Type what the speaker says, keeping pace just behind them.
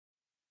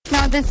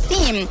Now, the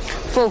theme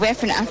for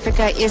Western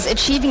Africa is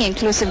achieving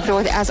inclusive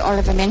growth, as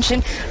Oliver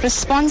mentioned.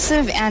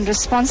 Responsive and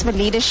responsible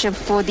leadership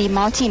for the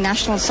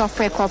multinational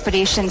software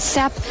corporation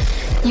SAP.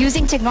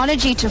 Using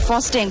technology to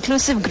foster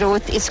inclusive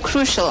growth is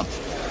crucial.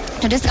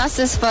 To discuss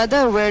this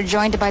further, we're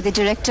joined by the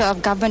Director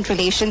of Government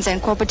Relations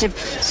and Corporate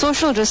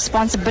Social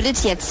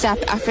Responsibility at SAP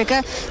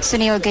Africa,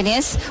 Sunil,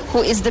 who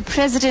is the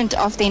President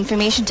of the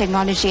Information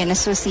Technology and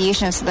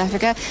Association of South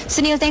Africa.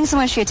 Sunil, thanks so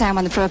much for your time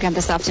on the program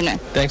this afternoon.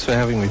 Thanks for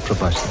having me,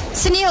 Prabhashni.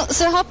 Sunil,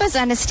 so help us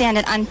understand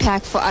and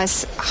unpack for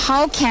us,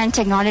 how can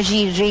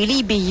technology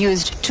really be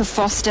used to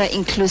foster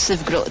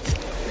inclusive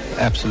growth?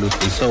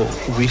 Absolutely. So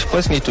we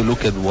first need to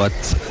look at what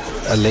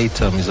a lay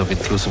term is of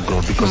inclusive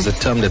growth, because the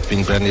term that's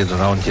been branded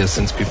around here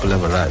since people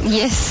have arrived.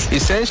 Yes.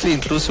 Essentially,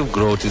 inclusive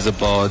growth is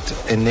about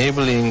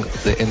enabling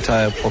the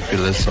entire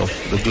populace of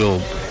the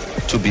globe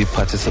to be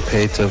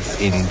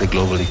participative in the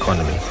global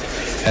economy.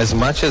 As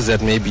much as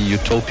that may be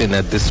utopian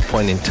at this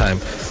point in time,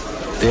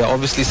 there are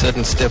obviously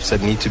certain steps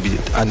that need to be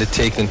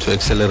undertaken to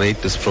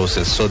accelerate this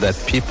process so that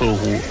people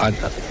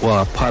who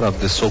are part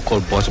of the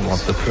so-called bottom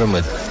of the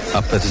pyramid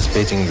are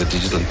participating in the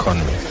digital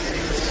economy.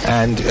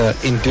 And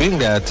in doing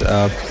that,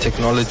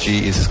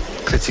 technology is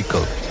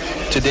critical.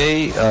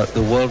 Today,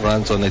 the world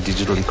runs on a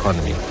digital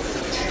economy.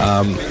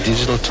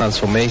 Digital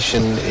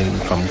transformation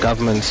from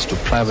governments to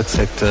private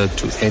sector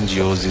to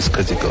NGOs is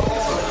critical.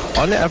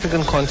 On the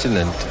African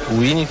continent,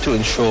 we need to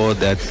ensure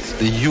that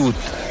the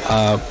youth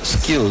are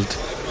skilled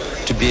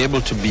to be able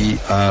to be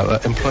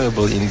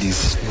employable in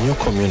these new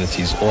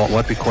communities, or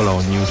what we call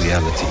our new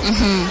reality.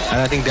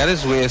 And I think that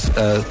is where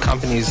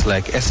companies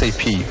like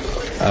SAP,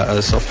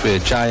 a software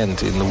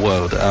giant in the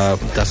world,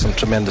 does some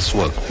tremendous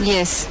work.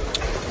 Yes.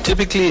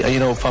 Typically,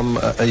 from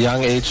a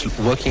young age,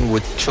 working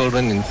with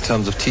children in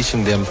terms of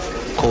teaching them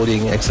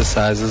coding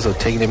exercises or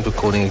taking them to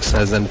coding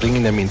exercises and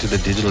bringing them into the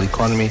digital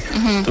economy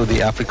through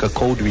the Africa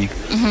Code Week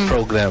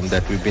program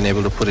that we've been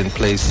able to put in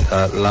place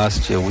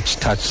last year, which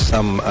touched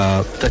some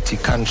 30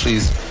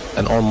 countries,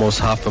 and almost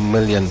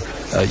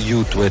 500,000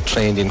 youth were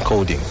trained in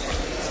coding.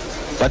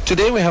 But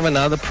today we have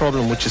another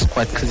problem which is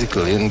quite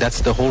critical, and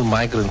that's the whole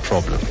migrant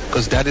problem,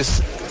 because that is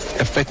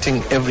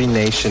affecting every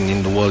nation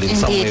in the world in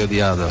some way or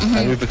the other.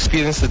 And we've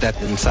experienced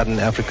that in Southern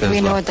Africa as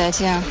well. We know that,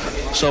 yeah.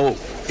 So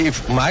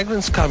if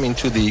migrants come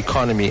into the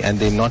economy and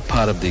they're not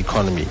part of the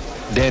economy,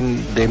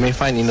 then they may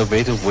find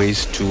innovative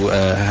ways to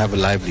have a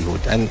livelihood.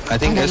 And I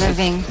think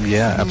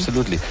yeah,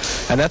 absolutely.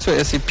 And that's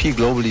where SAP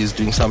globally is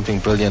doing something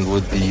brilliant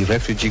with the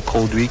Refugee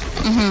Code Week,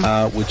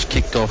 which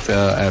kicked off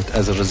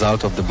as a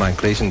result of the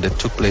migration that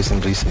took place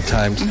in recent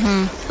times.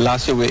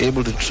 Last year we were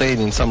able to train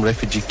in some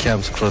refugee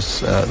camps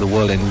across the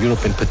world, and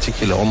Europe in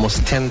particular,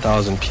 almost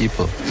 10,000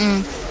 people.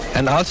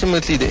 And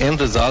ultimately, the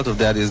end result of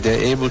that is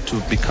they're able to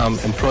become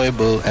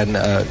employable and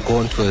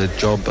go into a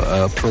job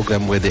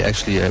program where they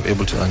actually are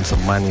able to earn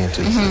some money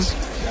into this.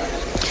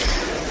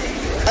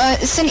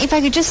 Sin, if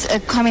I could just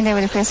comment there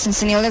with a question,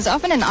 Sunil, there's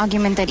often an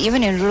argument that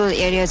even in rural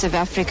areas of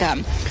Africa,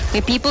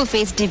 where people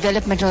face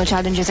developmental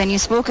challenges, and you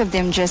spoke of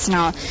them just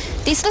now,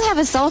 they still have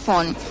a cell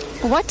phone.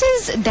 What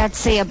does that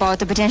say about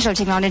the potential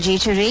technology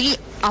to really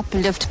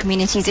uplift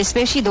communities,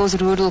 especially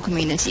those rural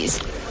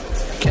communities?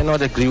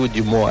 Cannot agree with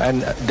you more,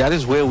 and that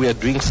is where we are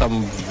doing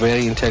some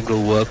very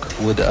integral work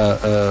with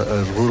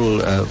a rural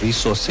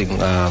resourcing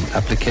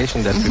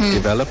application that we've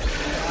developed,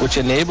 which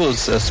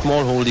enables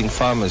small-holding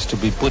farmers to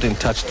be put in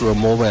touch through a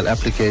mobile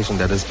application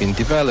that has been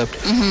developed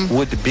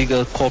with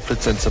bigger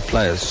corporates and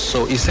suppliers.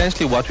 So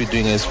essentially what we're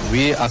doing is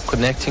we are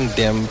connecting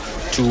them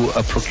to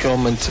a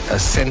procurement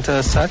center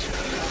as such.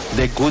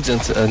 Their goods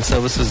and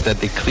services that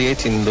they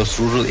create in those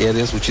rural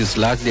areas, which is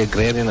largely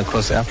agrarian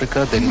across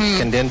Africa, then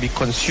can then be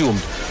consumed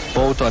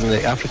both on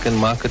the African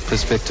market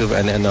perspective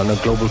and on a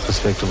global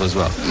perspective as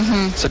well.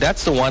 So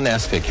that's the one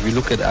aspect. If you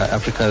look at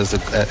Africa as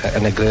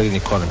an agrarian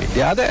economy.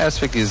 The other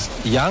aspect is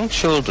young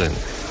children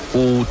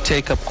who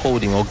take up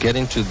coding or get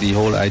into the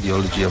whole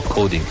ideology of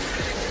coding.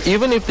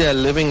 Even if they are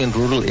living in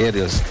rural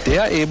areas, they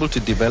are able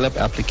to develop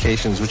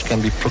applications which can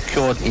be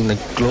procured in a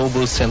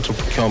global central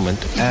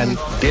procurement and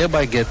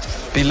thereby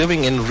be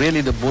living in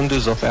really the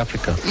bundus of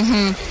Africa.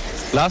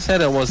 Last night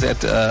I was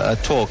at a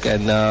talk,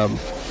 and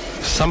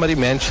somebody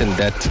mentioned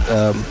that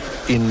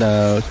in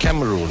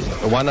Cameroon,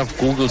 one of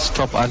Google's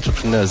top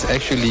entrepreneurs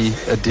actually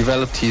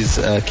developed his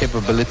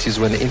capabilities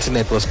when the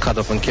internet was cut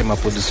off and came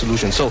up with a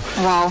solution. So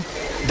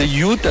the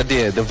youth are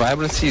there, the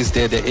vibrancy is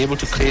there, they're able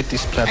to create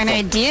these platforms.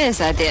 And ideas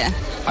are there.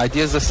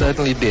 Ideas are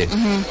certainly there.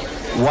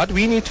 What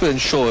we need to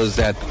ensure is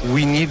that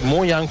we need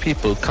more young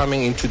people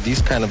coming into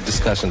these kind of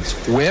discussions.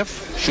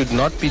 WEF should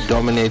not be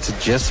dominated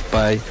just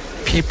by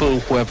people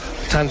who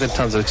have tons and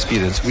tons of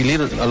experience. We need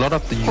a lot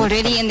of the youth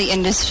already in the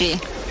industry.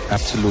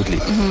 Absolutely.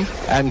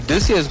 And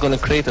this year is going to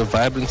create a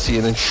vibrancy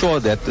and ensure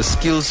that the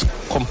skills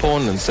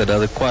components that are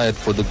required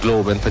for the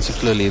globe, and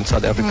particularly in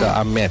South Africa,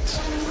 are met.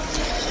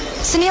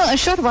 Sunil, a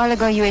short while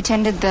ago you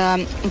attended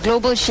the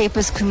Global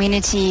Shapers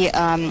Community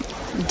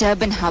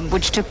Durban hub,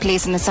 which took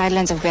place in the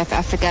sidelines of WEF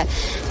Africa.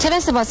 Tell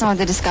us about some of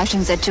the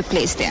discussions that took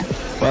place there.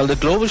 Well, the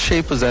global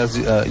shapers, as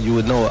you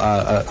would know,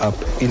 are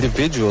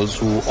individuals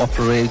who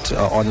operate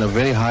on a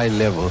very high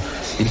level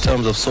in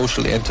terms of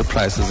social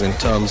enterprises, in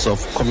terms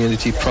of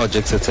community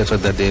projects, etc.,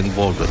 that they're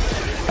involved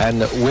with.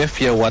 And WEF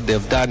here, what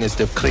they've done is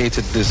they've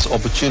created this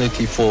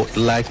opportunity for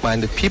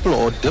like-minded people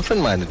or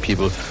different-minded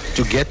people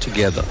to get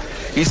together.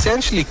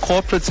 Essentially,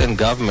 corporates and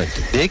government,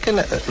 they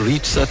can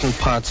reach certain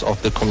parts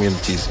of the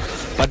communities.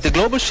 But the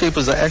global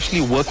shapers are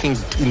actually working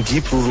in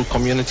deep rural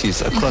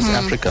communities across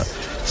Africa.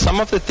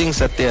 Some of the things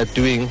that they are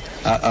doing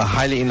are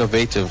highly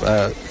innovative,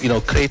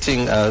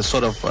 creating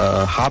sort of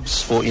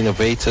hubs for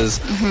innovators.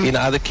 In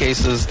other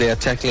cases, they are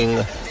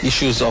tackling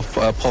issues of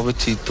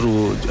poverty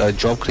through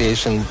job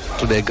creation,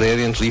 through the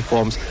agrarian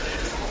reforms.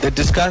 The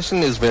discussion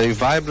is very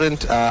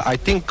vibrant. I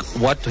think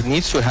what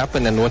needs to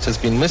happen and what has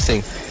been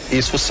missing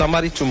is for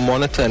somebody to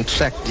monitor and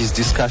track these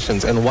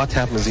discussions and what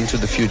happens into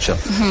the future.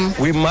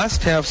 We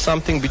must have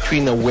something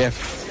between a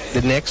WEF,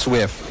 the next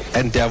WEF,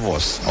 and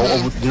Davos,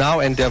 or now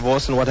and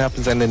Davos, and what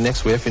happens in the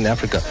next WEF in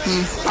Africa.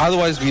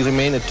 Otherwise, we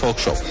remain a talk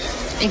shop.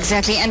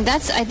 Exactly, and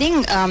that's, I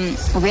think,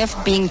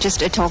 WEF being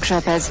just a talk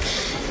shop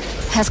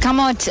has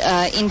come out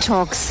in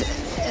talks.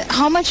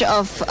 How much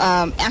of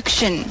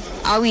action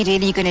are we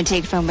really going to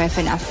take from WEF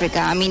in Africa?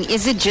 I mean,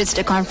 is it just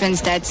a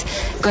conference that's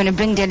going to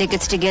bring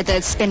delegates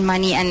together, spend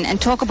money,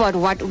 and talk about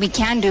what we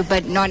can do,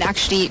 but not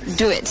actually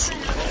do it?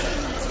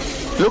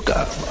 Look,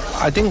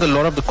 I think a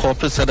lot of the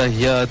corporates that are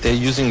here, they're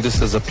using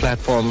this as a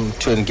platform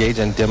to engage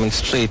and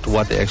demonstrate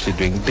what they're actually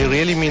doing. They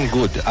really mean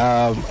good.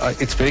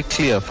 It's very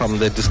clear from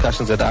the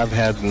discussions that I've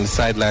had in the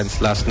sidelines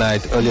last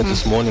night, earlier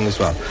this morning as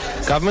well.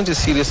 Government is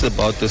serious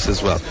about this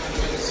as well.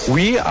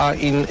 We are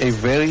in a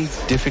very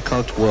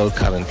difficult world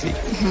currently.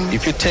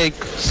 If you take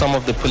some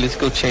of the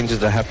political changes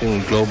that are happening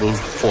in global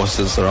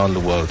forces around the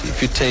world,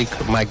 if you take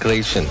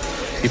migration,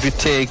 if you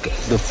take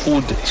the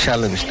food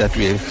challenge that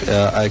we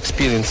are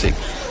experiencing,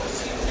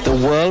 the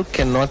world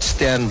cannot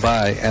stand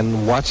by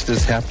and watch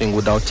this happening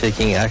without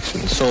taking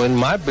action. So in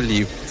my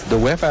belief, the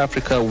WEF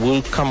Africa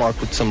will come out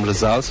with some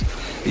results.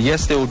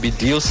 Yes, there will be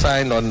deals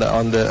signed on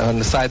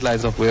the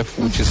sidelines of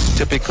WEF, which is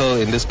typical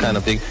in this kind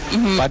of thing.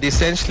 But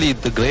essentially,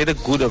 the greater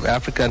good of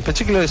Africa, and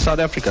particularly South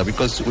Africa,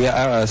 because we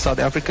are South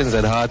Africans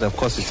at heart. Of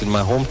course, it's in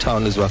my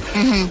hometown as well.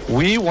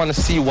 We want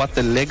to see what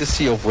the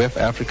legacy of WEF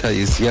Africa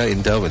is here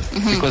in Durban,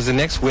 because the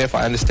next WEF,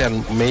 I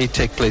understand, may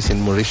take place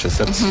in Mauritius.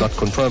 That's not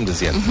confirmed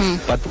as yet,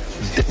 but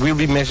we'll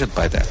be measured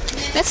by that.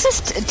 Let's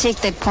just take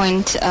that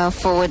point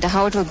forward,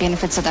 how it will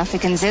benefit South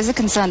Africans. There's a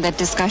concern that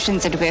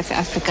discussions at WEF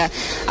Africa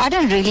are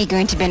not really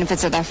going to benefit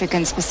South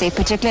Africans per se,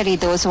 particularly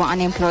those who are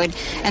unemployed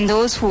and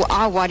those who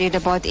are worried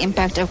about the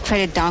impact of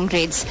credit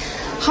downgrades.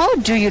 How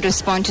do you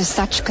respond to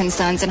such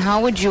concerns, and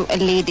how would you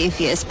allay their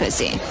fears per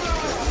se?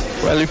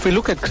 Well, if we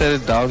look at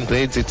credit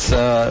downgrades, it's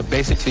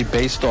basically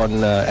based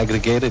on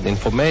aggregated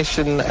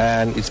information,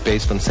 and it's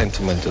based on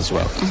sentiment as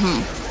well.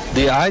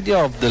 The idea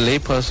of the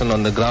layperson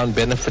on the ground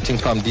benefiting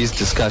from these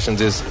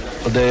discussions is,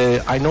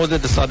 I know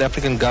that the South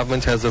African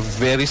government has a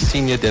very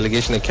senior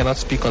delegation. I cannot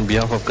speak on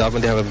behalf of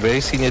government. They have a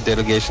very senior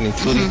delegation,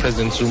 including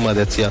President Zuma,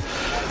 that's here,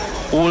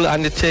 who will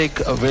undertake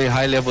very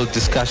high-level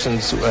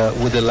discussions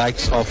with the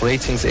likes of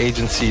ratings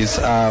agencies,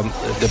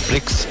 the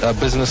BRICS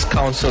Business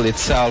Council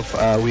itself.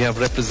 We have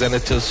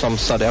representatives from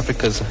South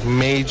Africa's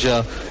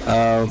major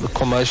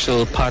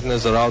commercial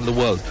partners around the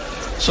world.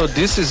 So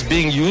this is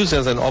being used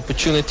as an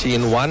opportunity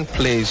in one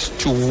place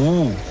to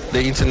woo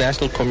the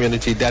international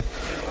community that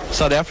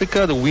South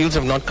Africa, the wheels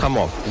have not come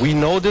off. We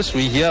know this.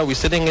 We're here. We're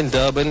sitting in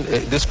Durban.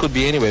 This could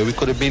be anywhere. We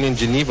could have been in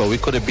Geneva. We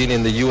could have been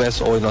in the US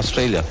or in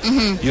Australia.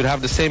 You'd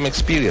have the same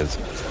experience.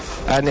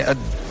 And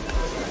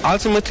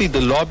ultimately,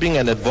 the lobbying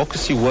and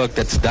advocacy work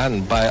that's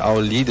done by our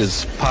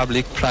leaders,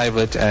 public,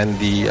 private, and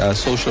the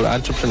social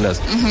entrepreneurs,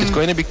 is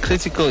going to be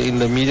critical in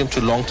the medium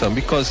to long term,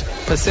 because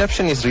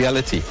perception is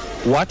reality.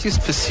 What is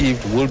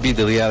perceived will be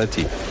the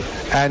reality.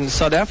 And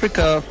South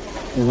Africa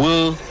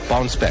will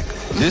bounce back.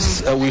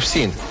 This we've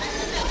seen.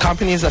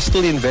 Companies are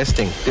still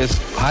investing. There's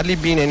hardly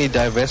been any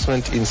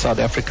divestment in South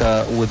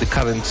Africa with the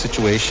current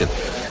situation.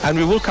 And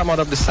we will come out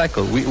of the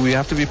cycle. We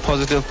have to be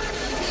positive.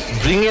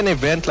 Bring an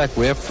event like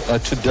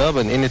WEF to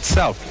Durban in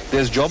itself,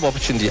 there's job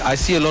opportunity. I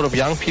see a lot of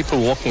young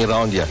people walking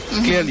around here.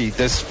 Clearly,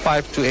 there's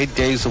 5 to 8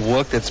 days of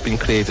work that's been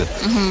created.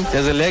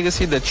 There's a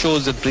legacy that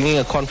shows that bringing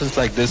a conference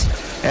like this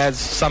adds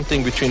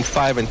something between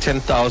 5 and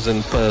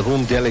 10,000 per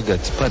room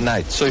delegates per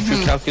night. So if you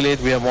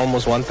calculate, we have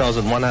almost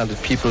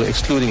 1,100 people,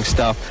 excluding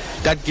staff.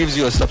 That gives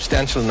you a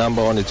substantial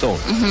number on its own.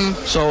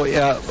 So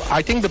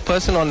I think the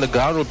person on the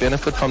ground will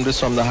benefit from this,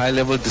 from the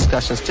high-level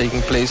discussions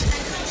taking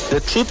place. The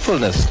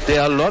truthfulness.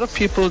 There are a lot of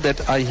people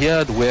that are here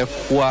at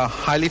WEF who are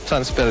highly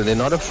transparent. They're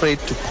not afraid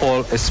to call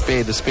a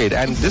spade a spade.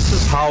 And this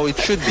is how it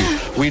should be.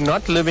 We're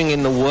not living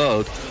in a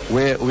world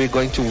where we're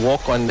going to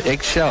walk on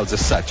eggshells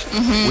as such.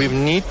 We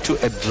need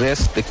to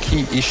address the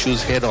key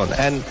issues head on.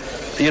 And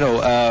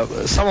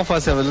some of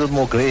us have a little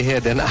more gray hair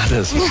than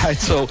others, right?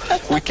 So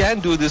we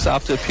can do this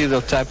after a period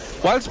of time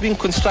while it's being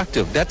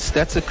constructive.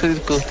 That's a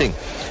critical thing.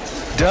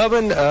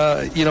 Durban,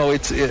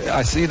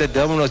 I see that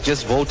Durban was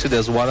just voted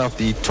as one of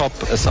the top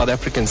South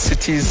African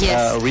cities.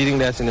 Yes. Reading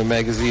that in a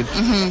magazine,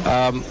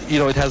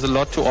 it has a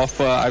lot to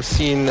offer. I've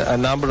seen a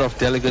number of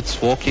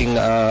delegates walking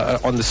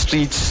on the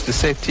streets. The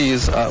safety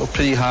is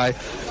pretty high.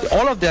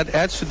 All of that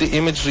adds to the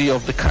imagery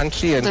of the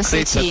country and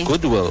creates a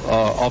goodwill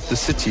of the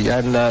city.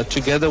 And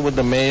together with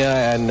the mayor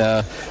and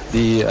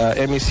the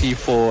MEC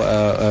for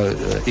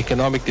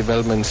Economic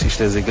Development,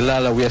 Sihle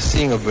Zigalala, we are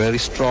seeing a very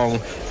strong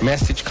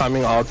message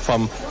coming out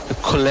from the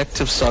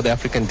collective South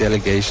African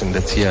delegation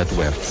that's here at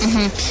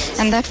WEF.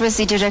 And that was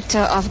the Director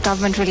of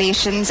Government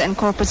Relations and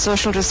Corporate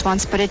Social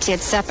Responsibility at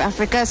SAP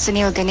Africa,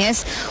 Sunil,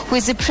 who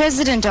is the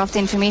President of the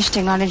Information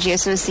Technology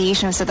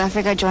Association of South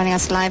Africa, joining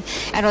us live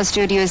at our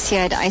studios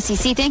here at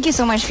ICC. Thank you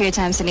so much for your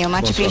time, Sunil.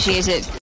 Much appreciated.